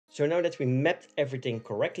So now that we mapped everything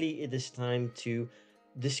correctly, it is time to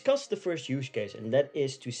discuss the first use case, and that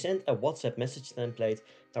is to send a WhatsApp message template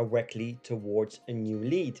directly towards a new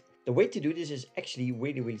lead. The way to do this is actually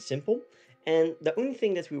really simple, and the only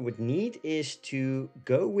thing that we would need is to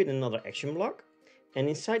go with another action block, and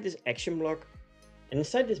inside this action block and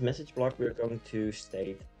inside this message block we're going to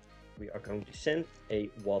state we are going to send a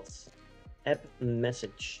WhatsApp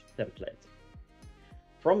message template.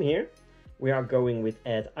 From here we are going with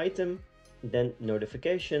add item, then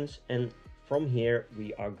notifications, and from here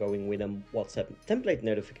we are going with a WhatsApp template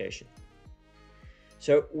notification.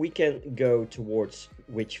 So we can go towards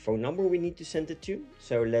which phone number we need to send it to.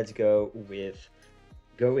 So let's go with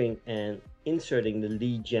going and inserting the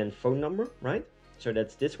lead gen phone number, right? So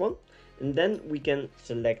that's this one. And then we can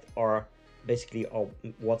select basically our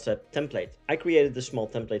WhatsApp template. I created a small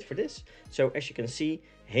template for this. So as you can see,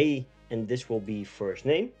 hey, and this will be first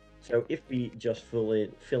name. So if we just fill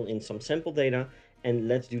in some sample data, and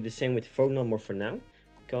let's do the same with phone number for now,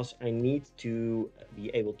 because I need to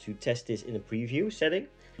be able to test this in a preview setting.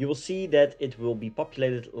 You will see that it will be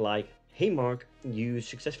populated like, hey Mark, you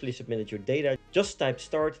successfully submitted your data. Just type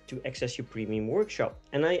start to access your premium workshop.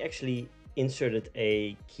 And I actually inserted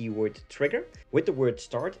a keyword trigger with the word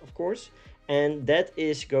start, of course. And that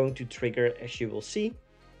is going to trigger, as you will see,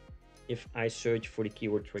 if I search for the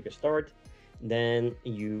keyword trigger start, then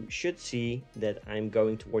you should see that I'm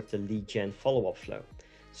going towards the lead gen follow-up flow.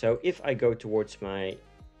 So if I go towards my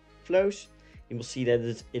flows, you will see that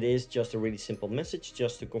it is just a really simple message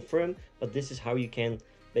just to confirm, but this is how you can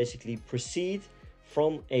basically proceed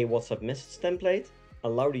from a WhatsApp message template,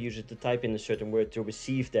 allow the user to type in a certain word to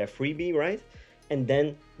receive their freebie, right? And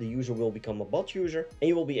then the user will become a bot user and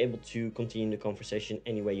you will be able to continue the conversation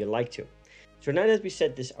any way you like to. So now that we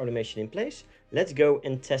set this automation in place, let's go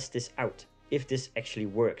and test this out, if this actually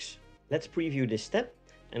works. Let's preview this step,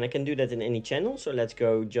 and I can do that in any channel. So let's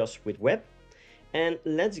go just with web, and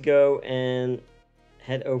let's go and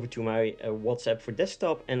head over to my WhatsApp for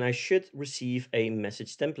desktop, and I should receive a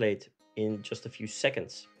message template in just a few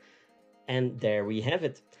seconds. And there we have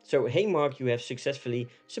it. So, hey Mark, you have successfully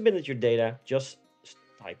submitted your data. Just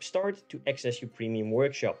type start to access your premium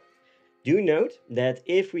workshop. Do note that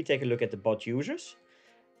if we take a look at the bot users,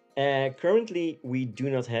 currently we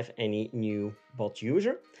do not have any new bot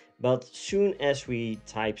user, but soon as we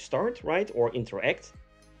type start, right, or interact,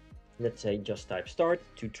 let's say just type start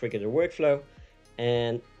to trigger the workflow,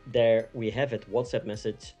 and there we have it, WhatsApp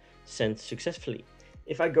message sent successfully.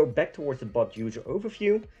 If I go back towards the bot user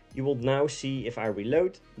overview, you will now see, if I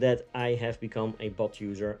reload, that I have become a bot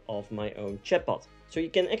user of my own chatbot. So you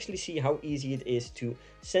can actually see how easy it is to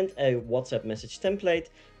send a WhatsApp message template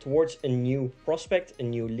towards a new prospect, a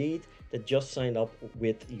new lead that just signed up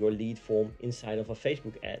with your lead form inside of a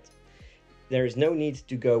Facebook ad. There is no need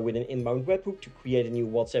to go with an inbound webhook to create a new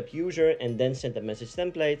WhatsApp user and then send a message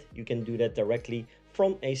template. You can do that directly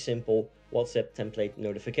from a simple WhatsApp template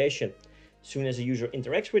notification. Soon as a user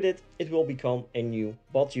interacts with it, it will become a new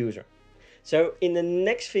bot user. So in the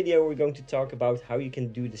next video, we're going to talk about how you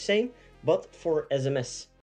can do the same, but for SMS.